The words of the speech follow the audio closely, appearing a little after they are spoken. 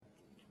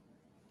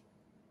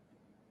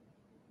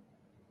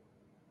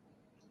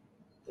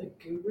The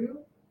Guru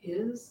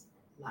is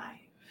live.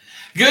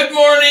 Good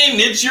morning.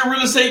 It's your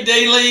Real Estate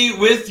Daily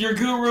with your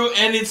guru,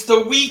 and it's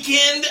the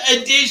weekend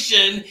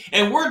edition,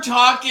 and we're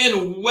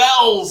talking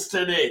wells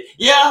today.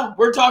 Yeah,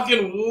 we're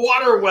talking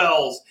water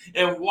wells,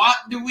 and what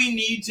do we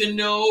need to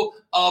know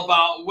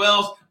about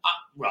wells?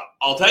 Well,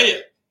 I'll tell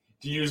you,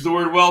 to use the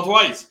word well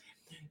twice.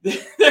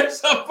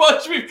 There's a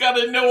bunch we've got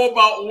to know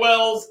about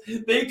wells.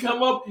 They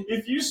come up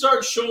if you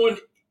start showing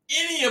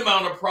any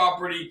amount of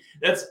property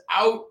that's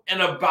out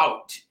and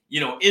about,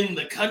 in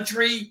the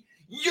country.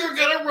 You're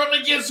going to run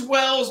against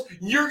wells.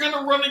 You're going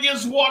to run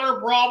against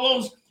water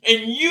problems,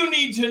 and you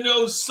need to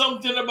know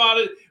something about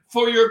it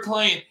for your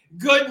client.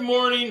 Good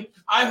morning.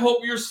 I hope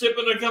you're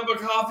sipping a cup of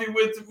coffee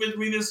with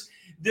me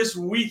this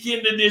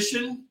weekend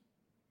edition,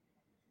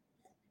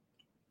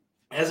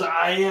 as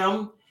I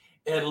am,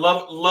 and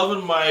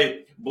loving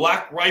my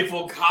Black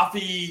Rifle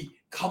Coffee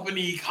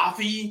Company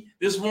coffee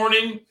this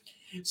morning.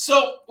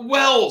 So,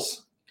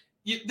 wells.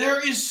 There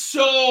is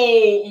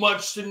so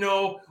much to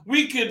know.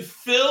 We could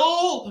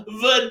fill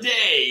the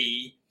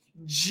day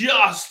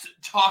just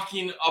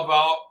talking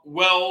about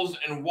wells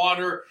and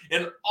water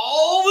and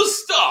all the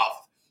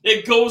stuff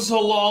that goes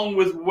along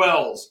with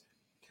wells.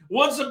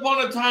 Once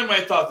upon a time,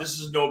 I thought this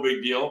is no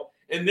big deal.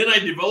 And then I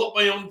developed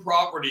my own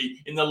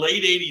property in the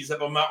late 80s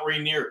up on Mount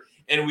Rainier.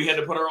 And we had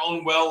to put our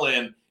own well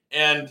in.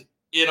 And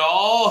it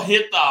all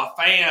hit the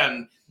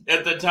fan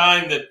at the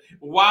time that,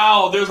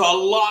 wow, there's a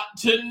lot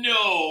to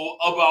know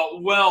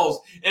about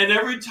wells. And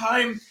every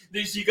time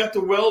you got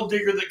the well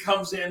digger that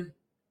comes in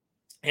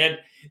and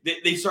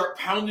they start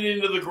pounding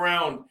into the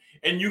ground,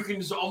 and you can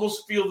just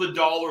almost feel the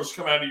dollars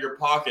come out of your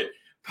pocket.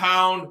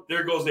 Pound,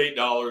 there goes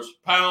 $8.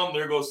 Pound,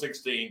 there goes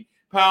 $16.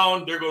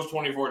 Pound, there goes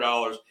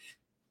 $24.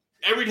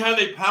 Every time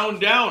they pound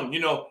down,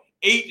 $8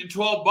 to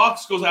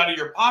 $12 goes out of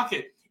your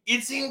pocket.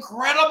 It's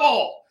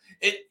incredible.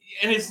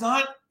 And it's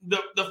not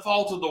the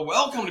fault of the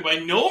well company by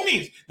no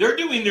means. They're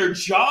doing their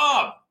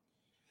job.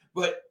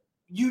 But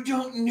you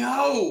don't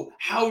know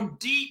how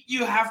deep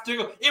you have to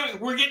go. Anyway,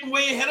 we're getting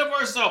way ahead of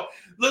ourselves.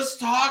 Let's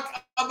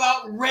talk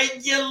about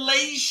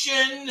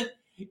regulation,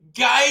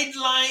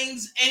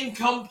 guidelines, and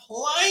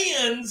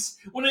compliance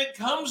when it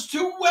comes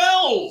to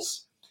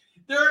wells.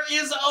 There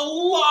is a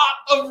lot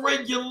of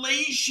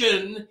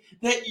regulation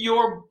that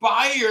your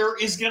buyer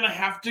is going to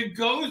have to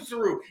go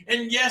through.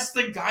 And yes,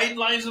 the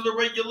guidelines of the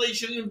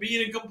regulation and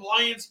being in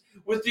compliance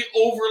with the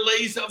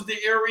overlays of the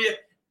area,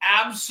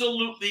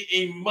 absolutely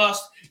a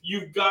must.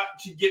 You've got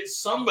to get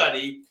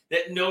somebody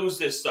that knows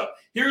this stuff.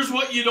 Here's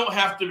what you don't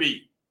have to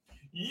be.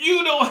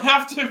 You don't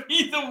have to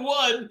be the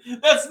one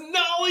that's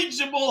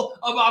knowledgeable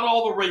about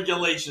all the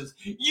regulations.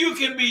 You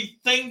can be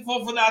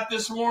thankful for that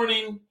this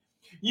morning.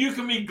 You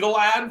can be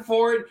glad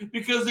for it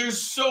because there's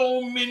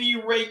so many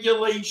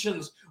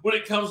regulations when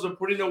it comes to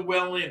putting a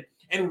well in.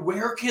 And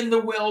where can the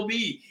well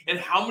be? And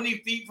how many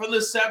feet from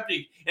the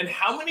septic? And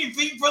how many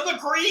feet from the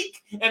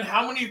creek? And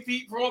how many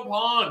feet from a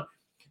pond?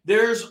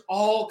 There's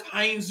all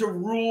kinds of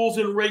rules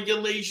and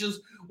regulations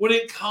when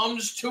it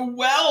comes to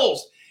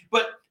wells.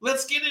 But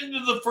let's get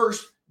into the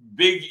first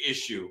big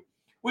issue,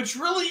 which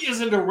really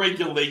isn't a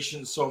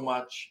regulation so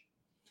much.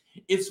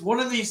 It's one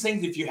of these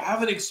things, if you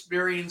haven't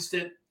experienced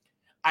it,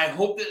 I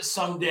hope that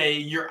someday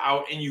you're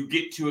out and you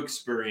get to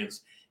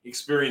experience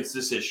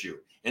this issue,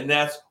 and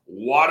that's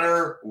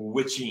water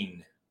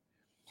witching.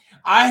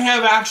 I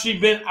have actually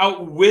been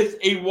out with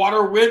a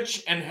water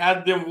witch and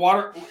had them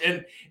water,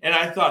 and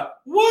I thought,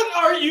 what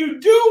are you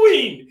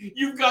doing?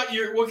 You've got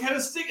what kind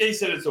of stick? They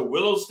said it's a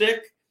willow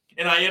stick,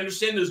 and I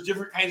understand there's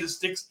different kinds of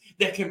sticks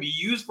that can be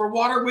used for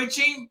water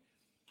witching,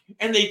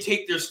 and they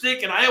take their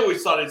stick, and I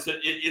always thought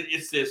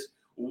it's this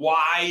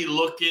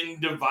Y-looking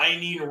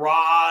divining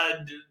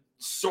rod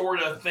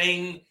sort of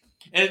thing,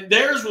 and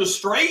theirs was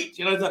straight.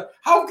 I thought,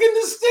 how can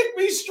the stick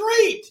be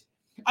straight?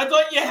 I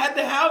thought you had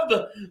to have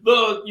the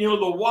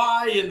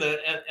Y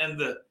and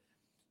the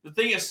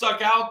thing is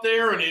stuck out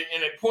there, and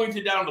it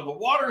pointed down to the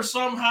water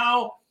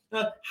somehow.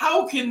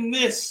 How can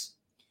this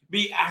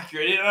be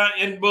accurate?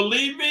 And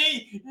believe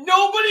me,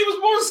 nobody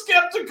was more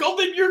skeptical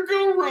than your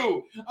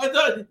guru. I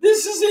thought,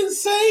 this is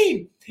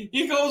insane.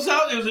 He goes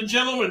out, there was a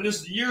gentleman,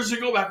 this is years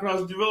ago, back when I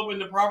was developing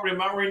the property in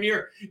Mount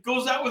Rainier,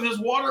 goes out with his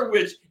water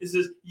witch. He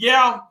says,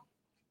 yeah,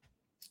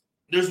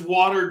 there's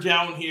water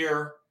down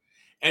here,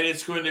 and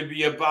it's going to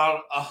be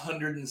about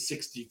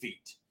 160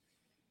 feet.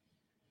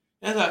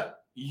 And I thought,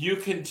 you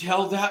can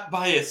tell that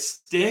by a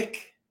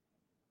stick?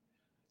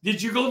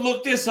 Did you go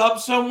look this up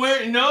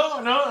somewhere?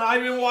 No,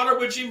 I've been water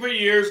witching for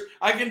years.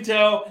 I can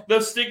tell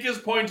the stick is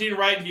pointing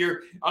right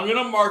here. I'm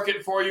going to mark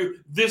it for you.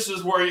 This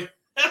is where you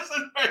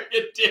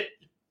did.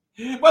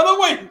 By the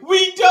way,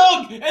 we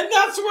dug, and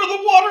that's where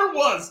the water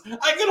was.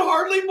 I could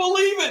hardly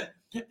believe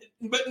it.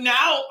 But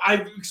now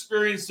I've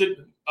experienced it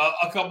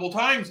a couple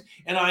times,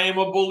 and I am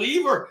a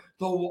believer.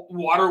 The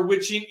water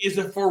witching is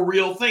a for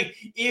real thing.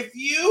 If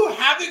you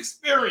have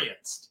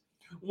experienced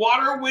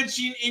water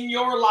witching in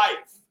your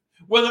life,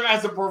 whether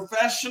as a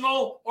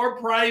professional or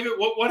private,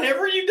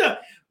 whatever you've done,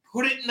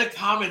 Put it in the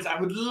comments. I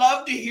would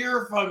love to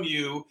hear from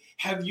you.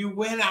 Have you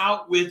went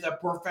out with a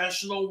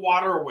professional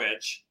water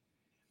witch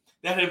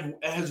that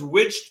has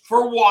witched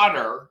for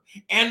water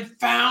and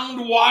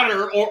found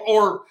water,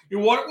 or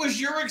what was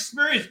your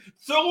experience?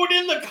 Throw it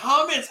in the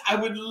comments. I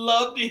would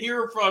love to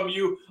hear from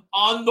you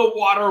on the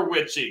water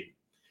witching.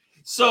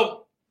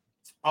 So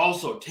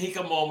also take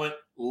a moment,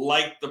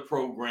 like the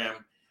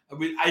program. I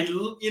mean,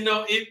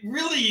 it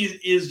really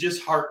is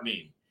just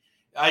heartening.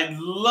 I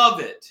love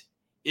it.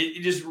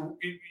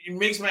 It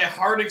makes my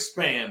heart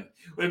expand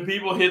when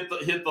people hit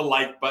the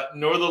like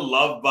button or the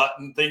love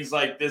button, things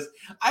like this.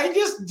 I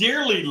just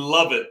dearly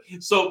love it.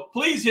 So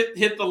please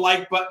hit the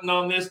like button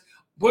on this,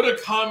 put a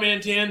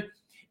comment in,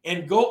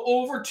 and go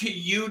over to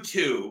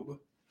YouTube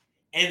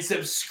and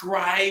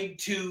subscribe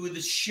to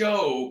the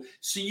show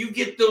so you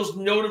get those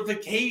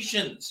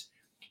notifications.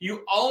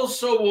 You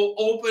also will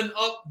open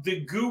up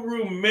the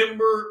Guru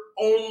member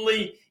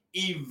only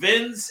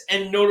events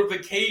and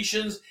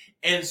notifications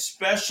and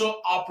special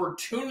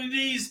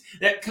opportunities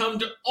that come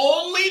to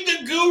only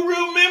the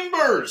Guru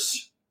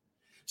members.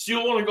 So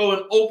you'll want to go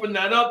and open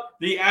that up.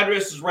 The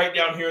address is right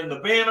down here in the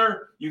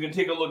banner. You can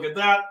take a look at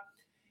that.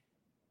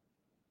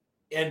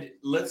 And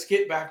let's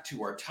get back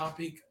to our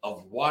topic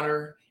of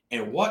water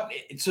and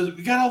so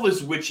we got all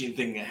this witching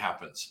thing that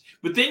happens.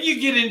 But then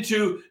you get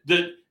into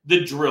the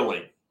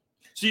drilling.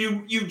 So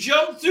you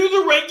jump through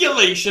the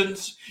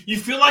regulations. You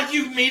feel like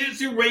you've made it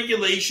through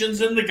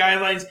regulations and the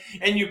guidelines,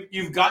 and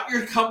you've got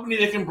your company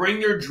that can bring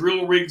their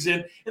drill rigs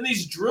in. And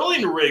these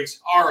drilling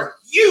rigs are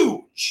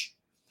huge.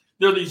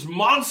 They're these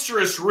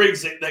monstrous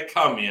rigs that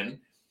come in,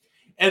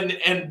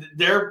 and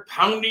they're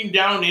pounding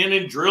down in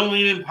and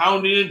drilling and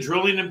pounding and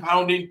drilling and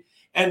pounding.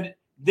 And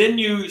then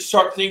you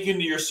start thinking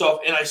to yourself,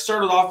 and I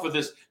started off with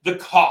this, the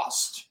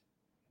cost.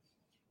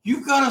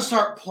 You've got to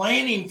start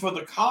planning for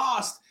the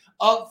cost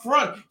up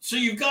front. So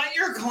you've got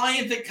your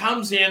client that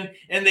comes in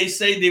and they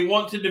say they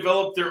want to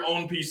develop their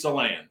own piece of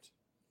land.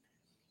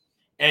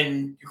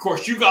 And of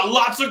course, you've got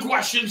lots of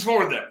questions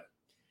for them.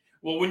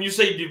 Well, when you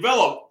say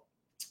develop,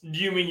 do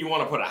you mean you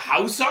want to put a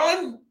house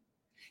on?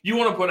 You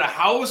want to put a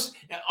house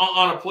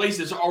on a place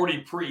that's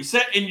already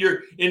preset? In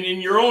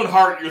your own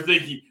heart, you're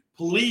thinking,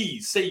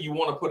 please say you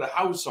want to put a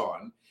house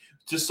on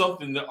to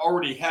something that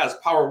already has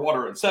power,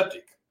 water, and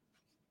septic.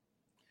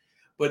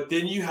 But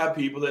then you have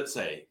people that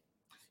say,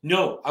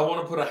 no, I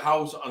want to put a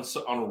house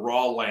on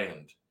raw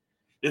land.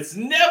 It's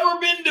never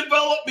been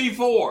developed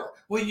before.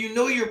 Well,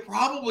 you're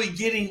probably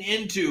getting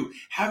into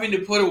having to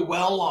put a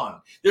well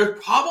on. There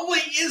probably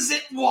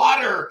isn't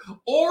water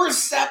or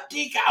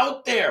septic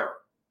out there.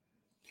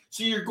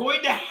 So you're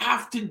going to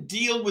have to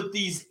deal with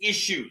these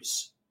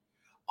issues.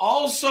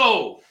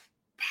 Also,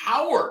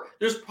 power.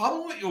 There's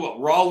probably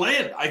raw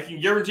land. I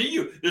can guarantee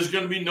you there's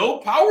going to be no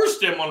power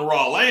stem on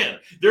raw land.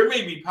 There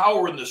may be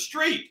power in the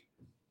street.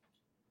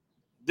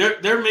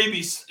 There may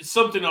be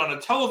something on a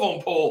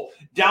telephone pole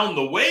down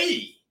the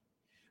way,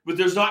 but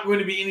there's not going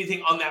to be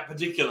anything on that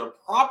particular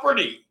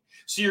property.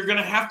 So you're going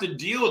to have to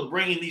deal with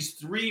bringing these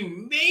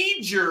three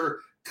major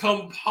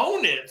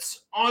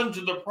components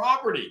onto the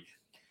property.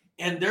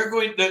 And they're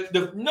going,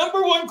 the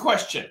number one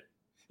question,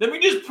 let me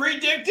just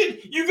predict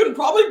it. You can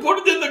probably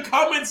put it in the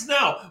comments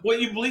now, what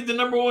you believe the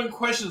number one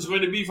question is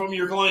going to be from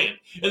your client.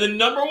 And the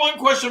number one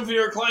question for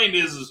your client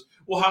is,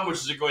 well, how much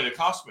is it going to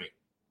cost me?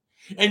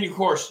 And of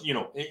course,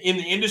 in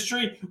the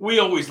industry, we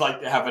always like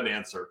to have an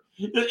answer.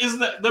 Isn't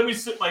that? Let me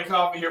sip my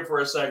coffee here for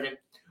a second.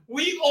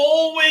 We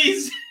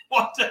always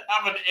want to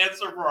have an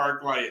answer for our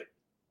client.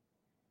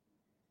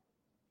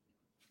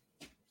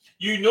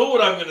 You know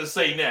what I'm going to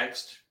say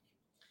next.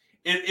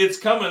 It's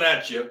coming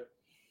at you.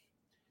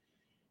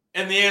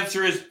 And the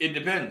answer is, it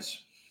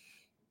depends.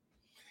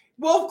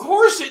 Well, of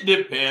course it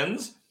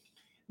depends.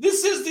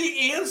 This is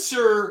the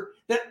answer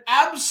that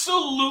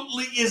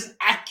absolutely is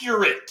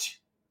accurate.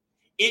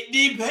 It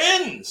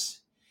depends.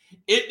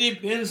 It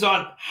depends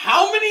on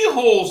how many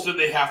holes do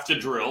they have to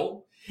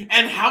drill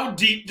and how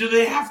deep do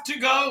they have to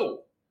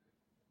go.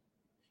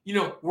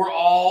 We're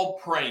all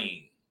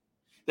praying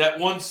that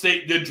once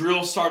the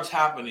drill starts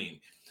happening,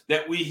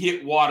 that we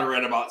hit water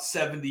at about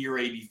 70 or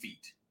 80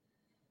 feet.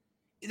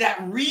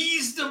 That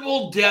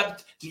reasonable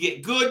depth to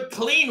get good,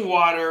 clean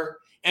water,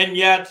 and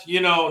yet,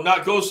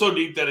 not go so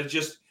deep that it's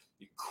just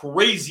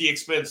crazy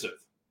expensive.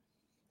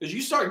 Because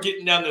you start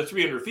getting down to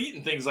 300 feet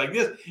and things like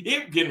this,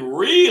 it can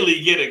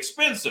really get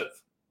expensive.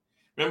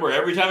 Remember,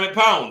 every time it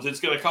pounds,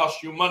 it's going to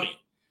cost you money.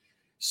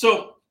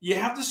 So you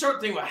have to start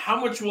thinking about how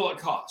much will it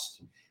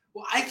cost?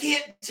 Well, I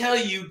can't tell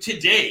you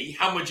today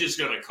how much it's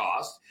going to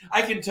cost.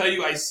 I can tell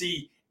you I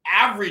see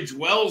average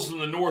wells in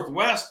the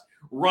Northwest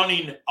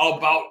running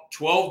about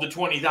 $12,000 to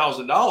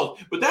 $20,000,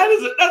 but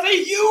that's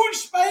a huge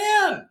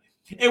span.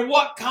 And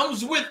what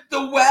comes with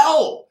the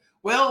well?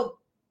 Well,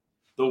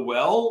 the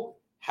well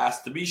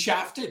has to be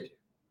shafted.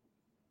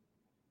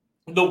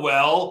 The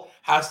well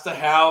has to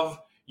have,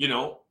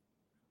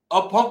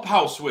 a pump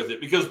house with it,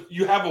 because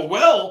you have a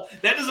well,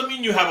 that doesn't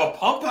mean you have a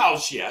pump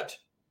house yet.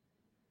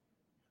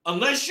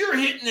 Unless you're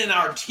hitting an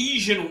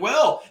artesian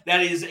well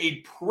that is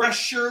a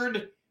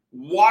pressured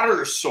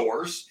water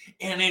source.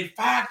 And in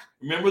fact,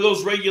 remember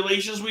those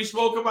regulations we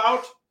spoke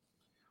about?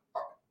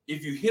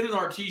 If you hit an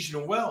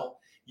artesian well,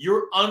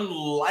 you're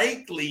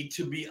unlikely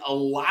to be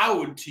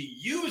allowed to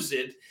use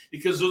it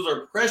because those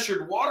are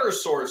pressured water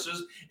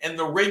sources, and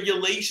the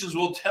regulations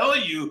will tell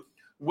you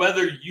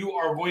whether you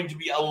are going to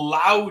be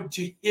allowed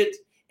to hit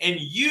and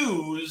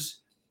use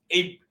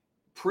a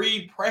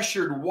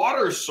pre-pressured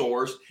water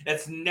source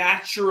that's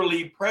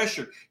naturally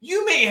pressured.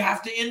 You may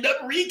have to end up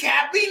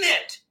recapping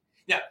it.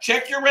 Now,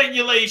 check your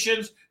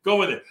regulations, go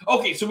with it.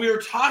 Okay, so we were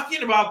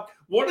talking about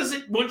what is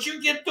it once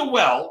you get the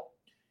well,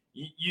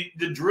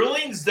 the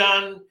drilling's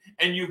done,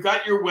 and you've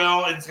got your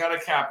well, and it's got a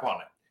cap on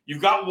it.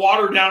 You've got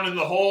water down in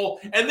the hole,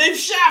 and they've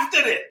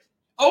shafted it.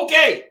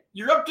 Okay,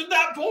 you're up to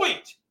that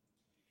point.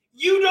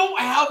 You don't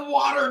have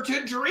water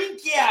to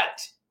drink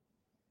yet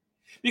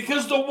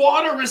because the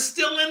water is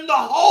still in the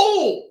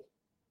hole.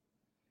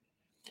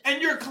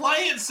 And your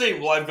client's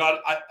saying, well,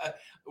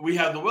 we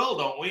have the well,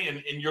 don't we?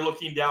 And you're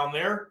looking down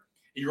there.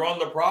 You're on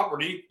the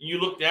property. And you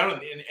look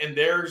down, and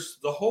there's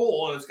the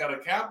hole, and it's got a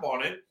cap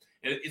on it.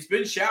 And it's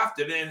been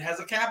shafted, and it has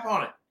a cap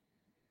on it.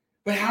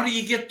 But how do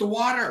you get the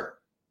water?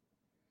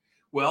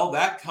 Well,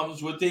 that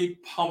comes with a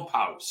pump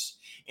house.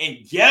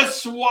 And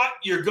guess what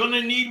you're going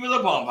to need with a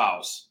pump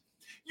house?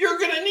 You're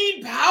going to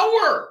need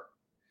power.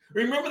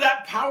 Remember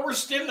that power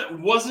stem that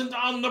wasn't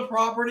on the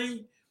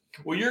property?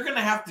 Well, you're going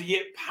to have to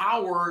get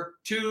power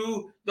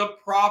to the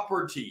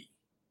property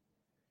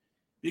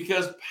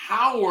because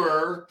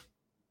power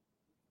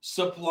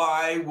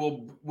supply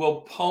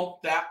will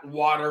pump that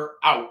water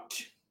out.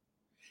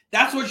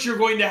 That's what you're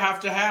going to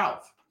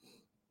have.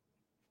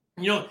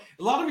 You know,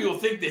 a lot of people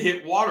think they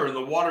hit water and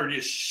the water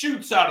just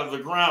shoots out of the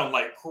ground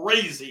like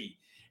crazy.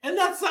 And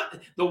that's not,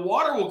 the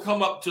water will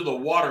come up to the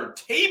water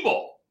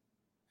table.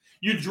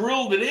 You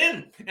drilled it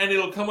in and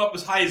it'll come up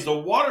as high as the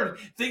water.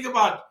 Think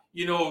about,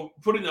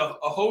 putting a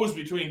hose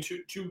between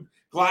two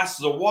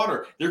glasses of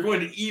water. They're going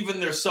to even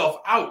themselves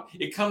out.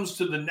 It comes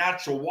to the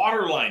natural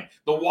water line,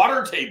 the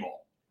water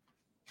table.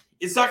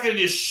 It's not going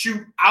to just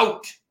shoot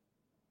out.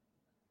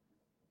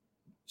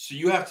 So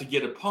you have to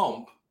get a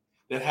pump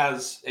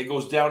it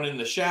goes down in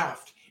the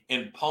shaft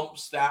and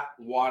pumps that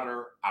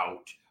water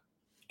out.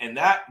 And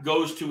that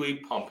goes to a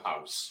pump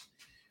house.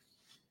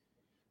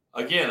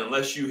 Again,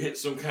 unless you hit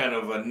some kind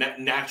of a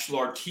natural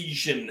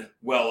artesian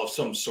well of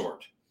some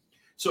sort.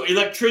 So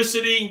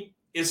electricity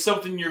is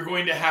something you're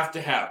going to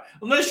have.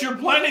 Unless you're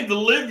planning to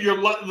live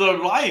the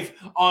life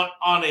on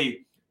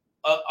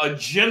a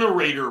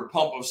generator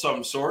pump of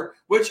some sort,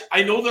 which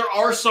I know there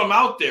are some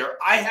out there.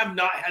 I have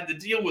not had to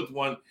deal with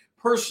one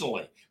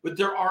personally. But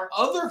there are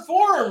other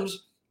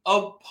forms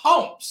of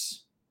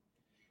pumps.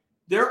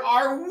 There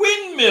are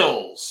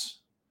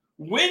windmills.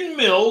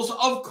 Windmills,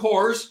 of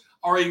course,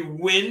 are a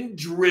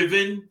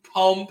wind-driven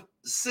pump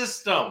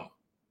system.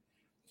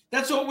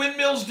 That's what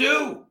windmills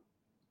do.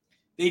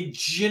 They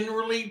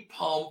generally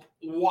pump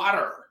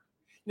water.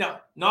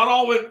 Now, not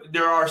all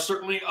there are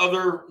certainly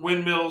other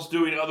windmills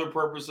doing other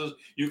purposes.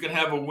 You can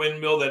have a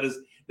windmill that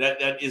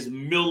is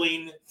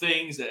milling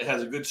things, that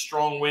has a good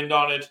strong wind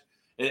on it,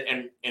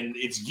 and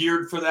it's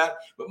geared for that.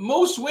 But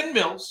most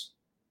windmills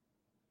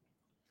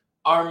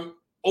are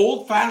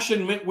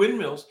old-fashioned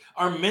windmills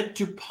are meant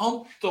to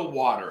pump the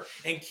water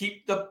and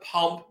keep the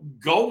pump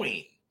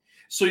going.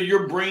 So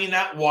you're bringing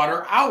that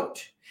water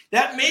out.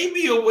 That may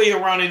be a way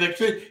around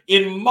electricity.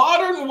 In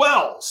modern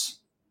wells,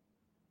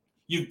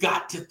 you've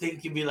got to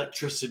think of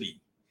electricity.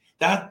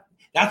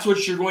 That's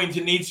what you're going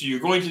to need. So you're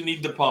going to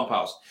need the pump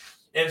house.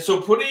 And so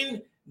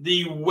putting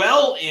the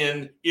well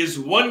in is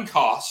one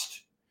cost.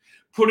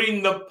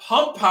 Putting the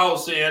pump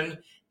house in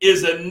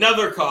is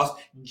another cost.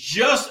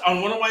 Just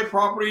on one of my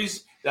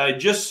properties that I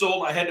just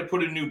sold, I had to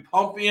put a new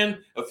pump in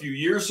a few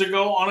years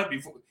ago on it.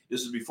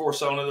 This is before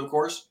selling it, of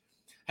course.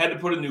 Had to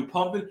put a new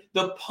pump in.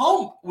 The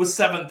pump was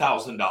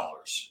 $7,000.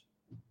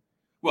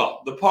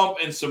 Well, the pump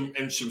and some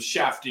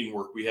shafting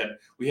work we had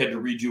to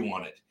redo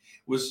on it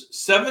was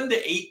 $7,000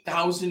 to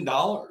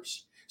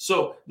 $8,000.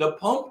 So the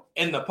pump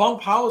and the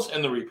pump house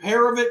and the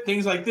repair of it,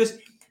 things like this,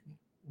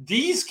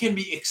 these can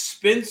be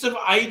expensive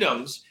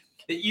items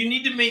that you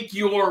need to make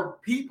your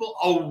people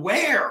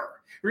aware.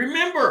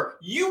 Remember,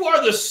 you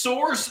are the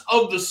source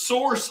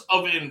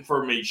of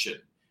information.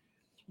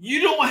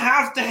 You don't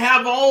have to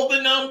have all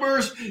the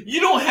numbers.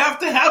 You don't have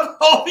to have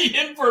all the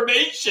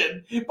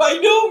information. By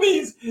no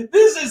means.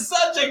 This is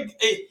such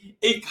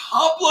a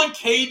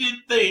complicated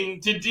thing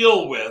to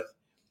deal with.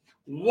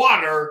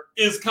 Water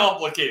is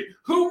complicated.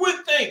 Who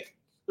would think?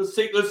 Let's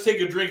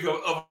take a drink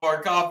of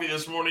our coffee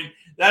this morning.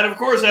 That, of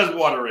course, has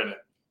water in it.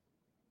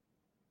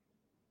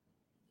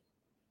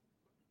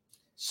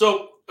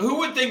 So who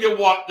would think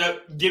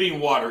that getting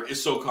water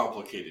is so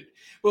complicated?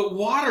 But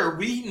water,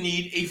 we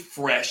need a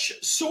fresh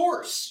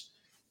source.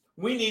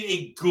 We need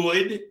a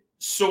good,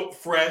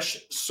 fresh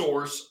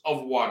source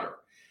of water.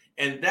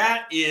 And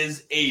that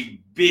is a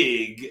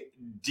big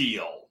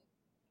deal.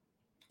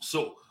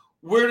 So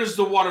where does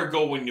the water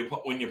go when you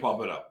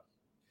pump it up?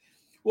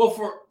 Well,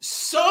 for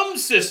some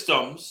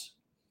systems,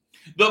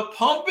 The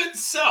pump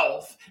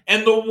itself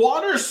and the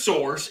water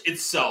source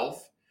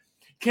itself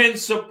can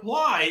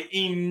supply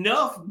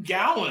enough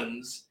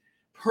gallons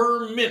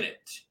per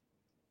minute.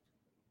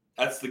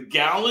 That's the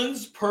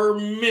gallons per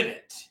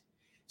minute.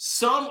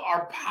 Some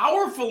are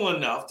powerful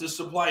enough to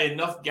supply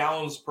enough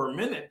gallons per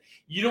minute.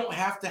 You don't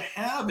have to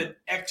have an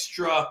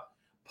extra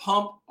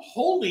pump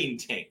holding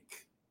tank.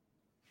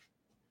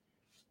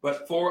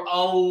 But for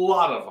a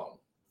lot of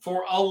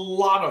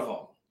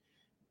them,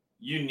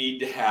 you need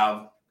to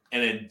have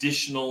an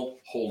additional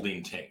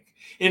holding tank.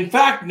 In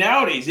fact,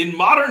 nowadays, in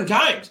modern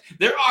times,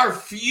 there are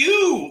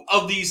few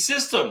of these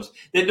systems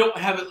that don't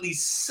have at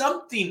least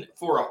something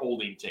for a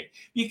holding tank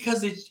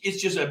because it's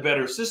just a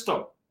better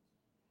system.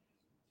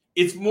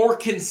 It's more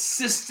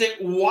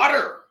consistent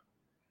water.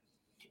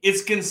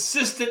 It's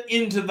consistent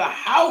into the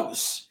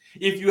house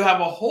if you have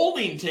a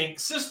holding tank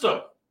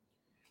system.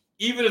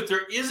 Even if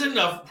there is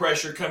enough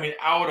pressure coming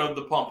out of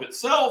the pump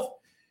itself.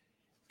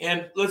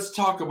 And let's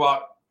talk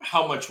about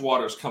how much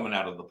water is coming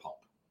out of the pump.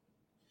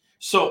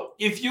 So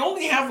if you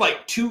only have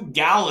like 2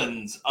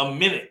 gallons a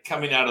minute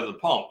coming out of the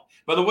pump,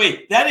 by the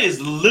way, that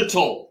is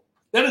little.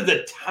 That is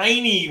a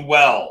tiny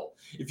well.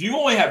 If you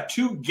only have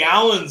 2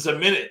 gallons a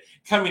minute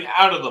coming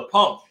out of the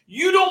pump,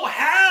 you don't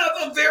have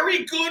a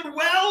very good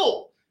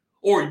well.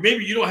 Or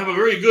maybe you don't have a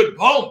very good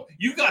pump.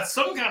 You've got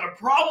some kind of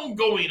problem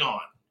going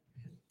on.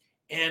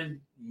 And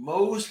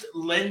most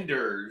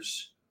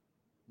lenders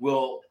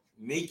will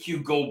make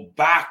you go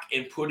back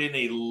and put in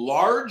a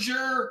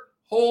larger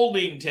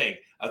holding tank,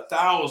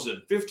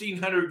 1,000,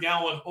 1,500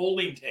 gallon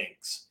holding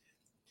tanks,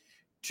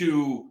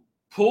 to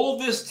pull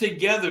this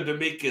together to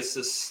make a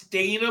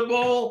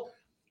sustainable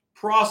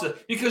process.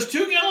 Because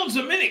 2 gallons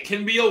a minute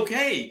can be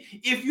okay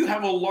if you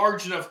have a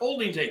large enough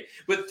holding tank.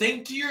 But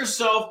think to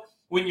yourself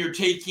when you're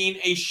taking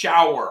a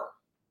shower.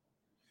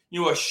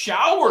 A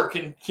shower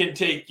can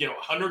take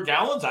 100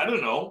 gallons. I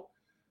don't know.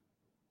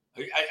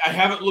 I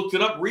haven't looked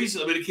it up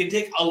recently, but it can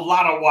take a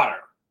lot of water.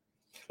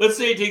 Let's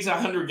say it takes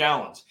 100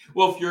 gallons.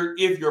 Well,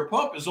 if your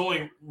pump is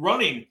only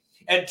running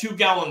at 2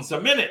 gallons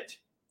a minute,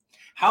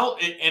 how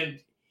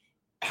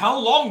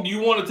long do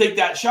you want to take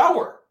that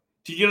shower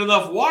to get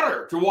enough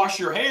water to wash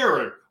your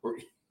hair or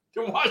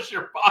to wash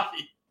your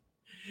body?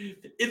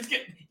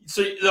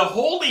 So the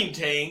holding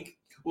tank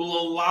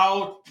will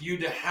allow you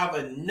to have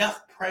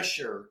enough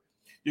pressure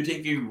to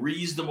take a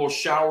reasonable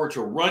shower,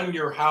 to run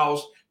your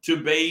house, to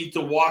bathe,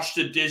 to wash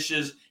the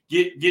dishes,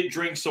 get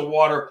drinks of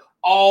water,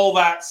 all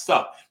that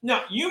stuff.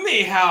 Now, you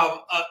may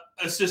have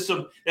a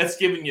system that's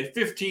giving you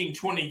 15,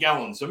 20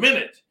 gallons a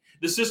minute.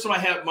 The system I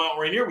had at Mount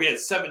Rainier, we had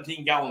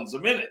 17 gallons a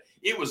minute.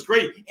 It was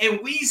great. And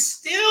we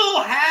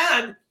still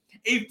had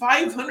a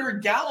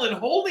 500-gallon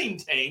holding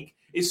tank,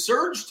 a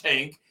surge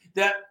tank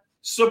that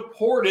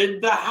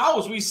supported the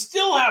house. We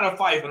still had a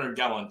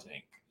 500-gallon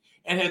tank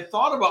and had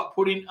thought about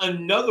putting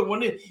another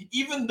one in,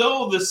 even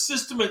though the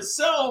system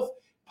itself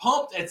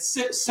pumped at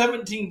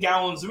 17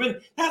 gallons a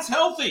minute. That's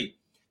healthy.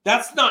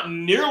 That's not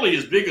nearly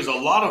as big as a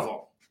lot of them.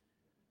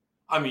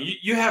 I mean,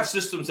 you have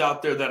systems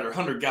out there that are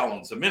 100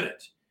 gallons a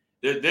minute.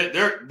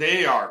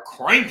 They are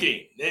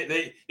cranking.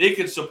 They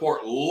can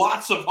support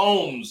lots of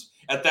homes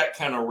at that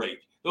kind of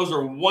rate. Those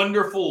are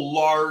wonderful,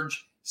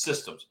 large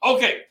systems.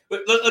 Okay,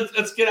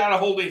 let's get out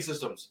of holding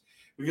systems,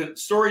 because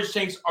storage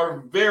tanks are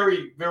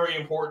very, very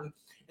important.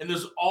 And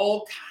there's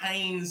all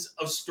kinds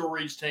of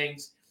storage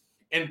tanks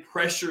and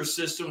pressure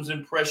systems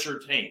and pressure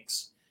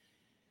tanks.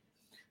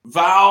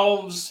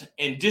 Valves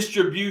and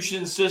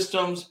distribution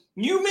systems.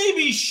 You may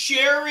be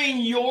sharing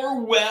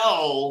your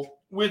well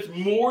with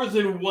more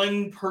than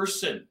one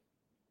person.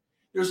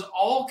 There's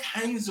all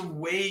kinds of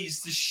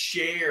ways to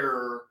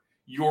share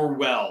your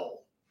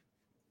well.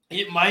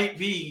 It might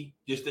be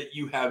just that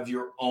you have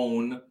your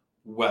own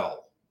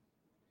well.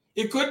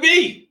 It could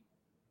be.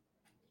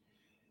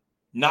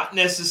 Not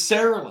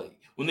necessarily.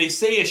 When they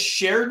say a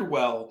shared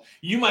well,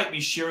 you might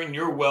be sharing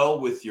your well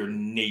with your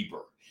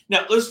neighbor.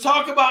 Now, let's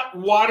talk about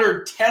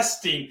water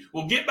testing.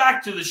 We'll get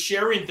back to the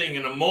sharing thing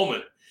in a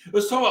moment.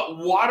 Let's talk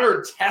about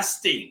water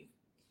testing.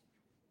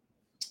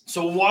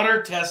 So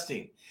water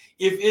testing.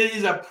 If it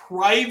is a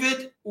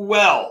private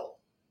well,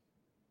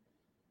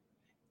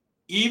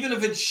 even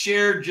if it's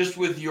shared just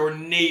with your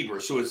neighbor,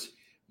 so it's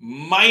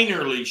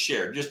minorly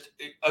shared, just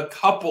a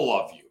couple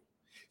of you.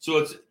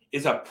 So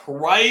it's a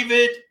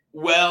private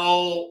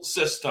well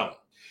system.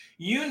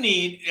 You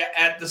need,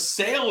 at the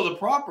sale of the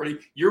property,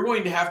 you're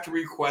going to have to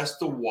request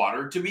the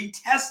water to be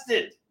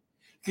tested,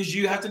 because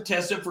you have to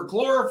test it for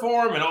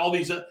chloroform and all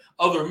these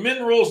other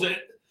minerals that,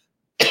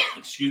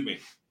 excuse me,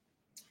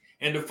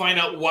 and to find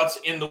out what's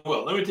in the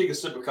well. Let me take a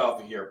sip of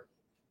coffee here.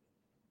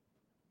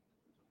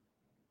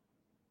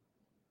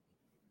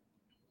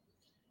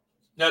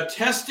 Now,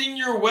 testing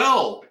your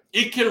well,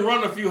 it can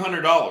run a few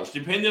 $100s,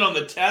 depending on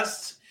the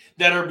tests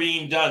that are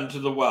being done to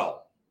the well.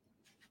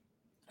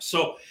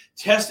 So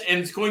test, and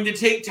it's going to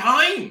take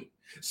time.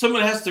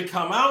 Someone has to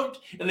come out,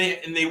 and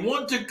they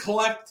want to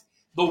collect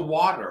the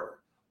water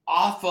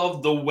off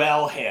of the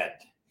wellhead.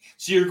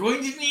 So you're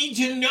going to need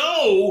to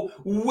know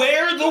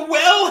where the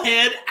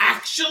wellhead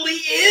actually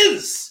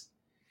is.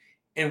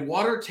 And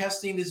water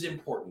testing is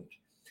important.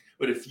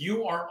 But if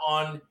you are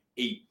on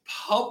a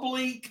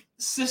public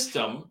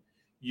system,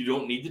 you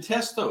don't need to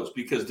test those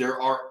because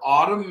there are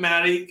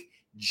automatic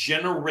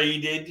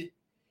generated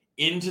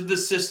into the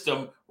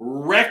system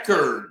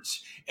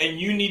records, and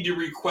you need to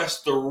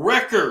request the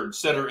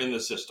records that are in the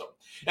system.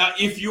 Now,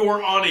 if you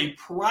are on a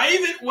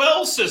private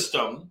well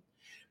system,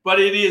 but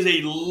it is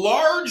a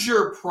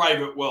larger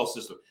private well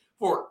system,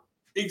 for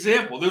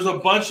example, there's a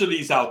bunch of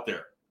these out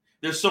there.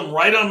 There's some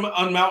right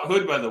on Mount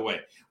Hood, by the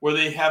way, where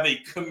they have a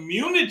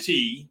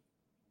community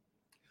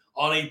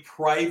on a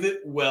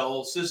private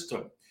well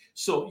system.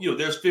 So,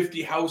 there's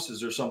 50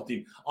 houses or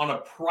something on a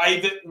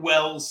private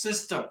well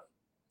system.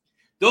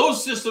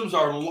 Those systems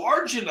are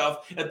large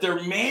enough that they're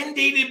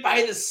mandated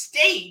by the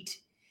state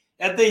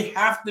that they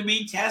have to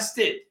be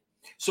tested.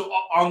 So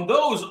on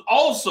those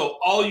also,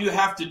 all you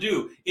have to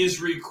do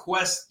is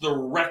request the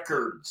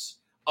records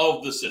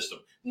of the system.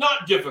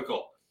 Not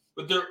difficult,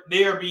 but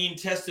they are being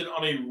tested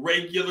on a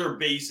regular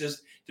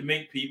basis to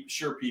make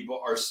sure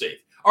people are safe.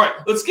 All right,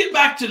 let's get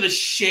back to the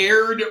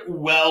shared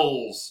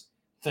wells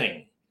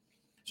thing.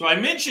 So I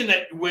mentioned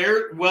that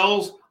where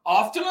wells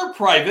often are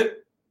private,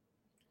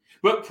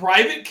 but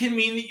private can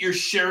mean that you're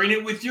sharing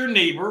it with your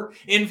neighbor.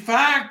 In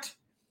fact,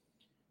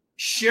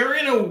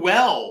 sharing a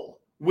well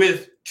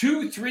with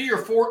 2, 3, or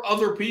 4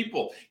 other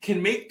people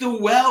can make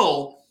the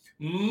well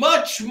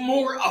much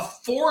more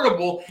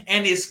affordable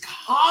and is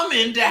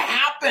common to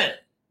happen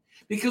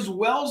because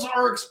wells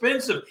are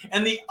expensive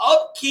and the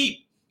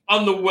upkeep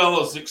on the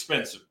well is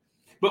expensive.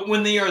 But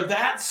when they are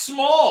that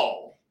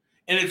small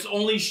and it's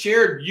only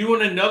shared you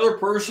and another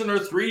person or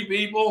 3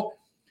 people,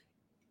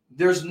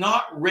 there's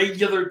not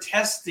regular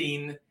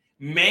testing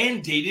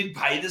mandated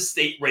by the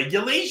state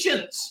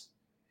regulations.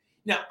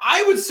 Now,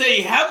 I would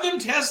say have them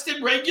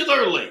tested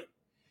regularly,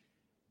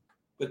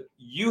 but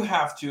you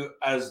have to,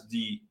 as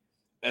the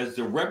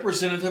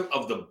representative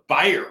of the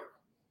buyer,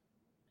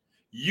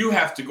 you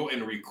have to go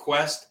and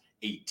request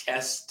a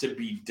test to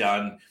be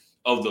done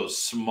of those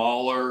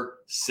smaller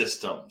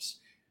systems,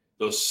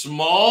 those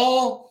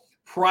small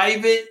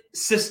private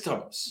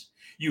systems.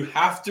 You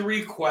have to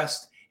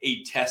request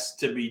a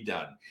test to be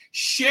done.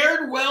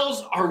 Shared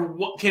wells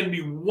can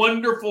be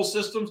wonderful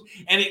systems,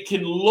 and it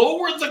can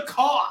lower the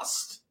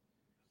cost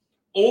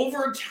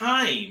over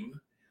time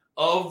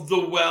of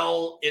the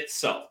well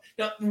itself.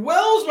 Now,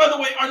 wells, by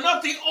the way, are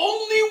not the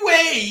only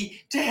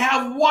way to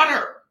have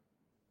water.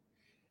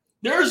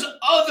 There's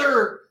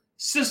other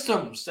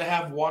systems to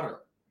have water.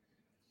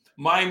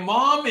 My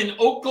mom in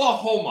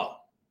Oklahoma,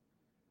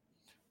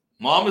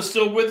 mom is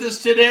still with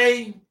us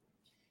today,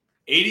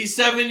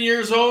 87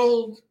 years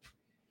old,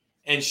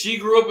 and she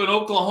grew up in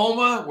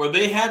Oklahoma where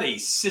they had a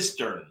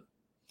cistern.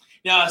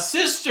 Now, a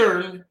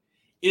cistern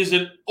is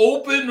an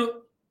open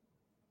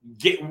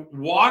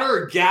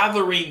water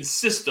gathering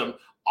system,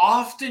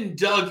 often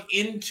dug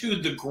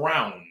into the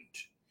ground,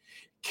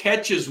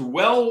 catches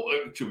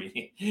rainwater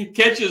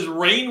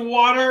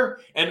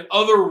and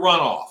other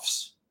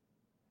runoffs.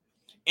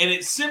 And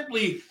it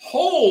simply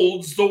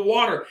holds the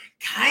water,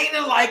 kind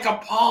of like a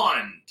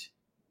pond.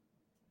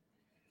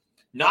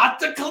 Not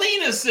the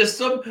cleanest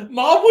system.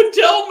 Mom would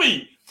tell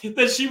me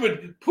that she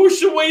would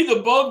push away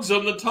the bugs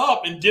on the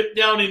top and dip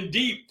down in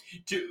deep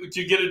to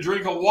get a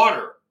drink of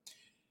water.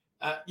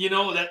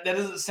 That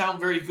doesn't sound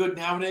very good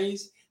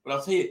nowadays, but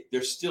I'll tell you,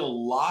 there's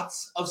still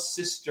lots of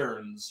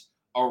cisterns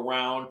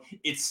around.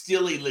 It's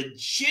still a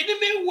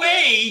legitimate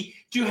way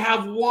to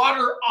have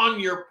water on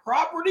your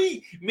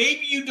property.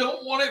 Maybe you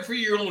don't want it for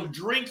your own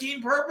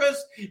drinking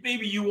purpose.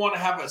 Maybe you want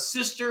to have a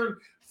cistern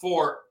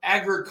for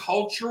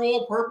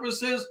agricultural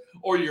purposes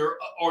or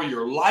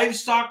your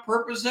livestock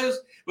purposes,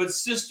 but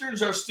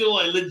cisterns are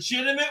still a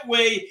legitimate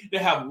way to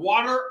have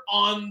water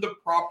on the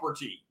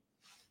property.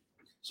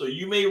 So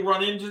you may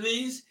run into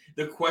these.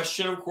 The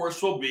question, of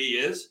course, will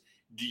be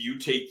do you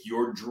take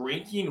your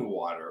drinking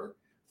water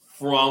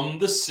from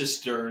the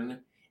cistern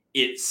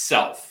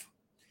itself?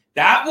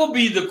 That will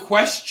be the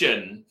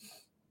question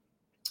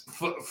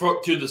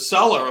to the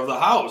seller of the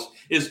house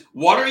is,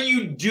 what are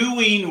you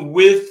doing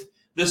with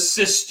the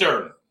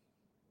cistern?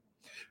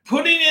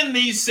 Putting in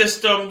these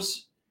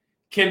systems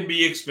can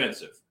be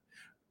expensive.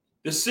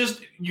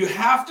 You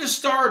have to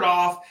start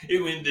off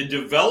in the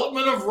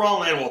development of raw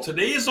land. Well,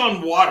 today is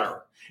on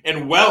water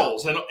and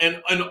wells and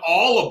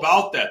all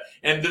about that.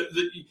 And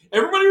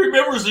everybody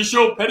remembers the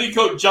show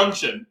Petticoat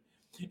Junction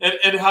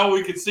and how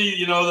we could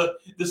see,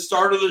 the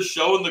start of the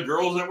show and the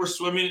girls that were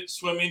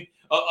swimming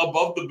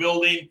above the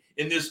building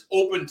in this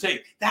open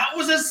tank. That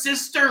was a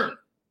cistern.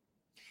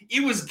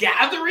 It was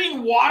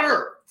gathering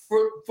water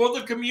for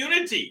the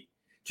community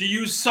to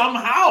use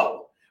somehow.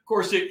 Of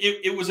course,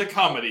 it was a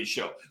comedy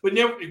show, but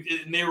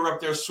they were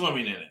up there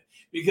swimming in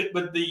it.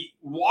 But the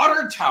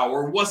water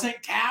tower wasn't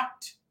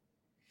capped.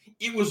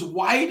 It was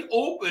wide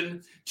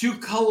open to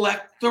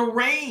collect the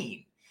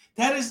rain.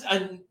 That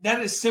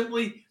is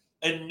simply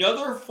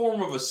another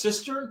form of a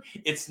cistern.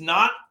 It's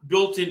not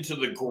built into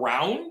the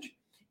ground.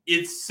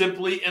 It's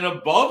simply an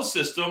above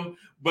system,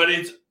 but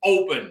it's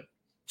open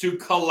to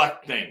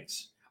collect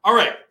things. All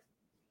right.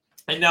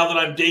 And now that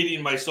I'm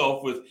dating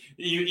myself with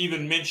you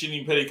even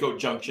mentioning Petticoat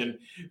Junction,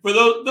 for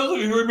those of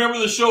you who remember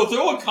the show,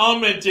 throw a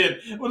comment in.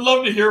 I would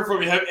love to hear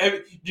from you.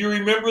 Do you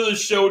remember the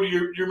show? Do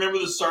you remember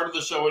the start of the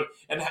show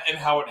and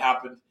how it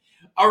happened?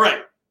 All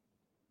right.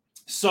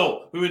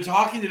 So we've been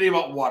talking today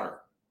about water.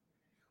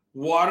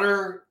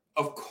 Water,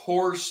 of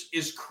course,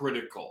 is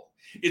critical.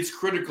 It's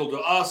critical to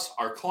us,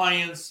 our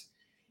clients.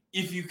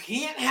 If you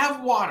can't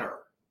have water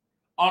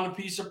on a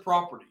piece of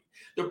property,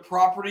 the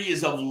property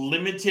is of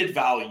limited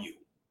value.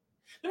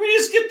 Let me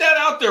just get that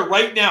out there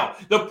right now.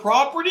 The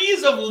property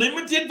is of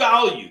limited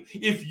value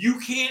if you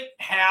can't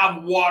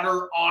have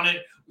water on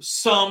it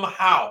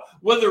somehow,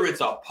 whether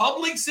it's a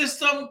public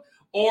system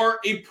or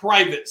a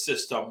private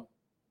system.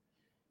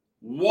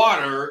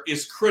 Water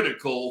is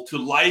critical to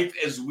life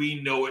as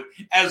we know it.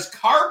 As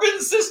carbon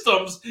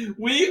systems,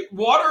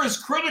 water is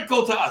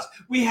critical to us.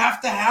 We have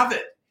to have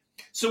it.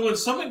 So when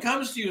someone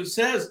comes to you and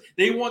says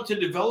they want to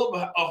develop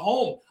a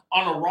home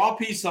on a raw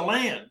piece of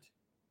land,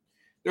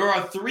 there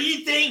are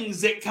 3 things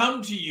that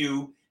come to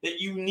you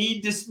that you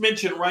need to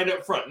mention right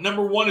up front.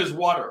 Number 1 is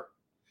water.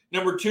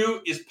 Number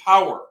 2 is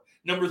power.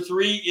 Number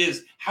 3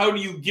 is how do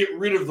you get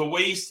rid of the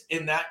waste,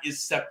 and that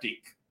is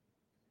septic.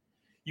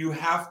 You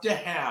have to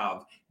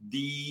have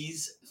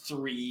these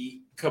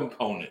 3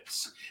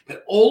 components.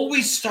 But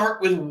always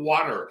start with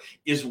water.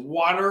 Is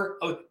water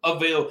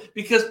available?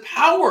 Because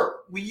power,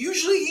 we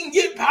usually can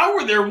get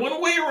power there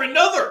one way or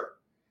another.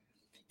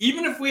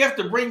 Even if we have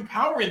to bring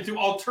power in through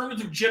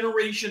alternative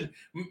generation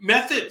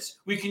methods,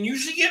 we can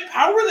usually get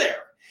power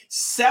there.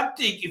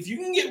 Septic, if you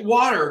can get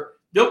water,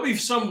 there'll be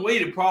some way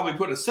to probably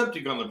put a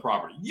septic on the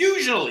property.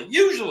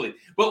 Usually.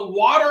 But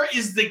water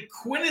is the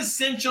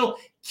quintessential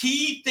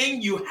key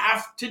thing you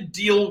have to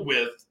deal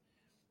with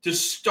to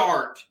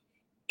start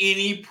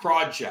any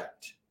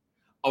project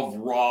of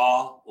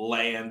raw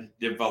land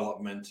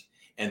development.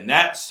 And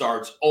that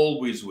starts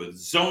always with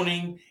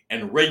zoning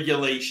and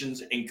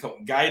regulations and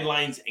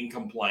guidelines and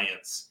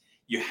compliance.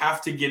 You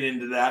have to get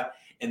into that.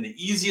 And the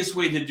easiest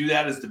way to do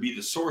that is to be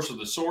the source of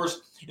the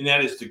source. And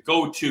that is to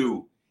go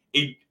to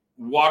a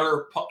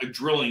water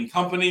drilling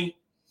company,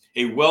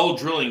 a well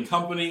drilling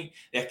company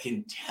that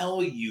can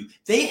tell you.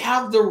 They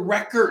have the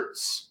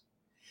records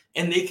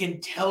and they can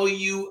tell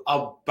you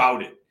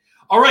about it.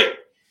 All right.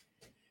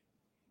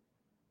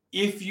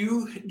 If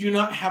you do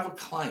not have a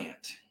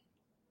client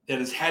that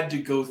has had to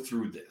go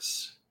through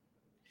this,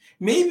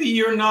 maybe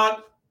you're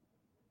not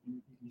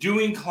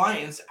doing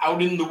clients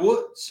out in the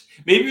woods.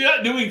 Maybe you're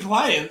not doing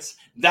clients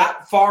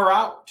that far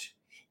out.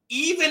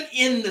 Even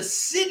in the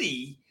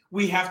city,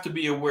 we have to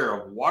be aware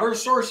of water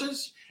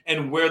sources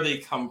and where they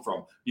come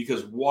from,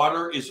 because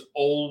water is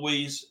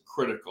always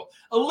critical.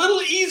 A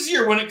little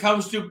easier when it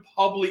comes to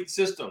public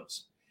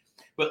systems.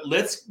 But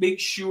let's make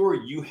sure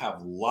you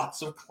have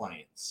lots of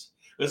clients.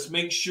 Let's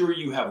make sure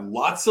you have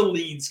lots of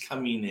leads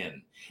coming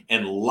in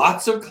and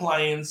lots of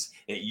clients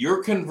that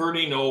you're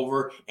converting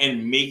over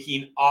and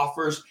making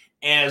offers,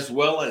 as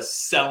well as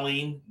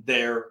selling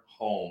their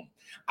home.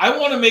 I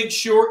want to make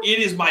sure, it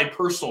is my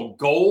personal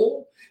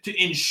goal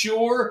to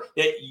ensure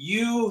that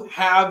you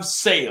have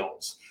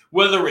sales,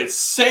 whether it's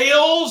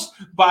sales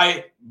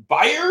by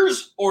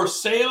buyers or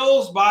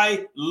sales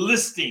by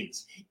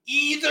listings.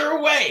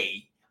 Either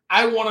way,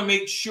 I want to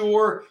make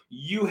sure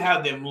you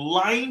have them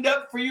lined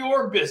up for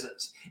your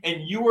business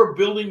and you are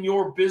building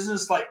your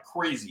business like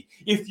crazy.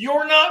 If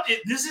you're not,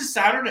 this is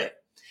Saturday.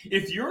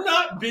 If you're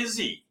not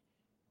busy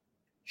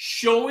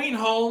showing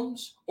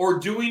homes or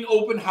doing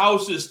open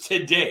houses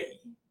today,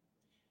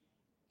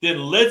 then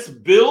let's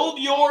build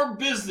your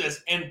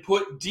business and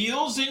put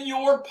deals in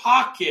your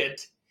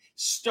pocket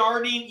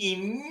starting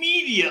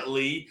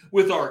immediately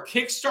with our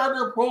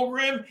Kickstarter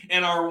program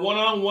and our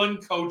one-on-one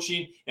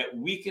coaching, that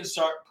we can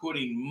start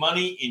putting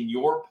money in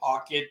your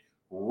pocket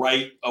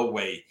right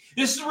away.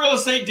 This is Real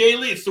Estate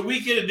Daily. It's the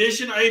weekend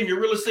edition. I am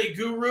your real estate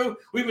guru.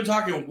 We've been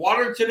talking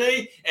water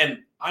today, and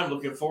I'm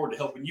looking forward to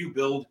helping you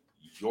build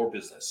your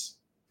business.